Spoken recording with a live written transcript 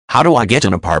How do I get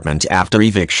an apartment after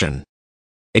eviction?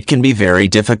 It can be very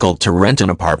difficult to rent an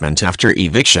apartment after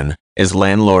eviction, as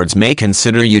landlords may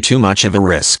consider you too much of a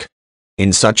risk.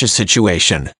 In such a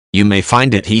situation, you may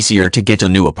find it easier to get a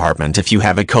new apartment if you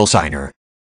have a cosigner.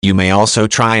 You may also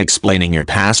try explaining your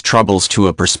past troubles to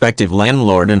a prospective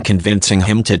landlord and convincing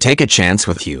him to take a chance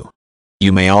with you.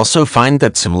 You may also find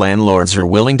that some landlords are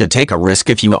willing to take a risk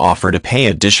if you offer to pay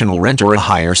additional rent or a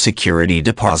higher security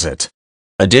deposit.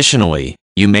 Additionally,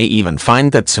 you may even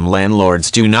find that some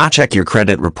landlords do not check your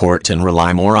credit report and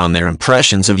rely more on their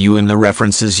impressions of you and the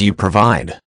references you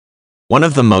provide. One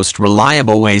of the most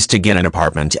reliable ways to get an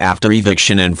apartment after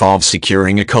eviction involves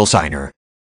securing a cosigner.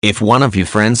 If one of your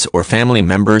friends or family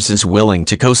members is willing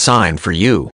to co-sign for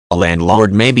you, a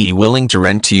landlord may be willing to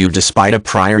rent to you despite a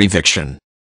prior eviction.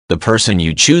 The person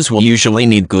you choose will usually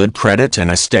need good credit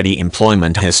and a steady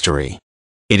employment history.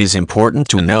 It is important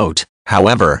to note,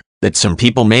 however, that some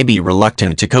people may be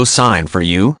reluctant to co-sign for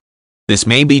you. This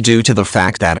may be due to the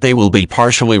fact that they will be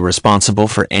partially responsible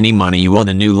for any money you owe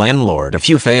the new landlord if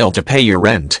you fail to pay your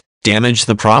rent, damage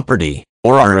the property,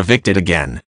 or are evicted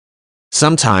again.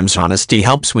 Sometimes honesty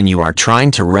helps when you are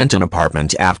trying to rent an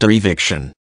apartment after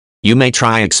eviction. You may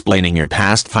try explaining your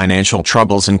past financial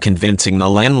troubles and convincing the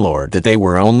landlord that they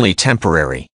were only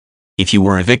temporary. If you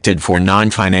were evicted for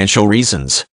non-financial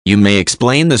reasons, you may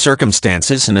explain the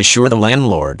circumstances and assure the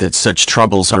landlord that such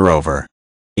troubles are over.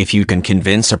 If you can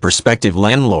convince a prospective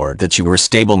landlord that you are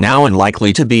stable now and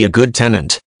likely to be a good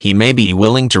tenant, he may be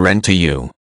willing to rent to you.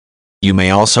 You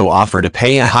may also offer to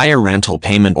pay a higher rental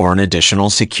payment or an additional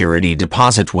security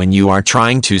deposit when you are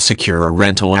trying to secure a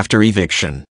rental after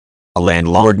eviction. A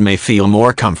landlord may feel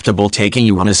more comfortable taking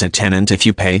you on as a tenant if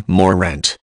you pay more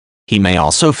rent. He may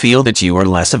also feel that you are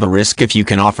less of a risk if you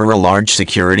can offer a large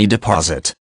security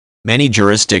deposit. Many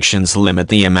jurisdictions limit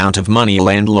the amount of money a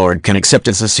landlord can accept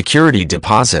as a security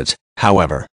deposit,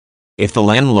 however. If the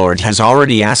landlord has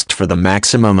already asked for the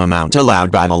maximum amount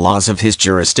allowed by the laws of his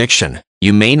jurisdiction,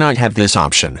 you may not have this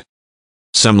option.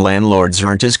 Some landlords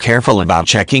aren't as careful about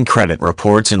checking credit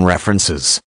reports and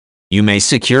references. You may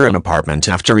secure an apartment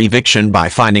after eviction by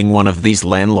finding one of these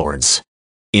landlords.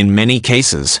 In many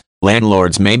cases,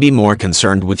 landlords may be more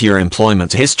concerned with your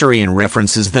employment history and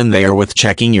references than they are with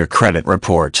checking your credit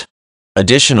report.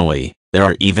 Additionally, there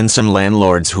are even some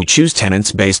landlords who choose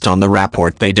tenants based on the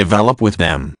rapport they develop with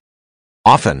them.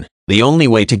 Often, the only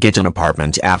way to get an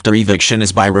apartment after eviction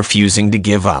is by refusing to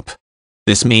give up.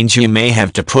 This means you may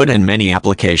have to put in many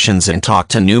applications and talk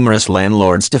to numerous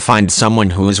landlords to find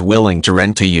someone who is willing to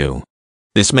rent to you.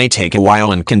 This may take a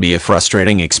while and can be a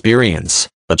frustrating experience,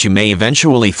 but you may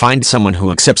eventually find someone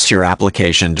who accepts your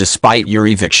application despite your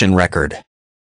eviction record.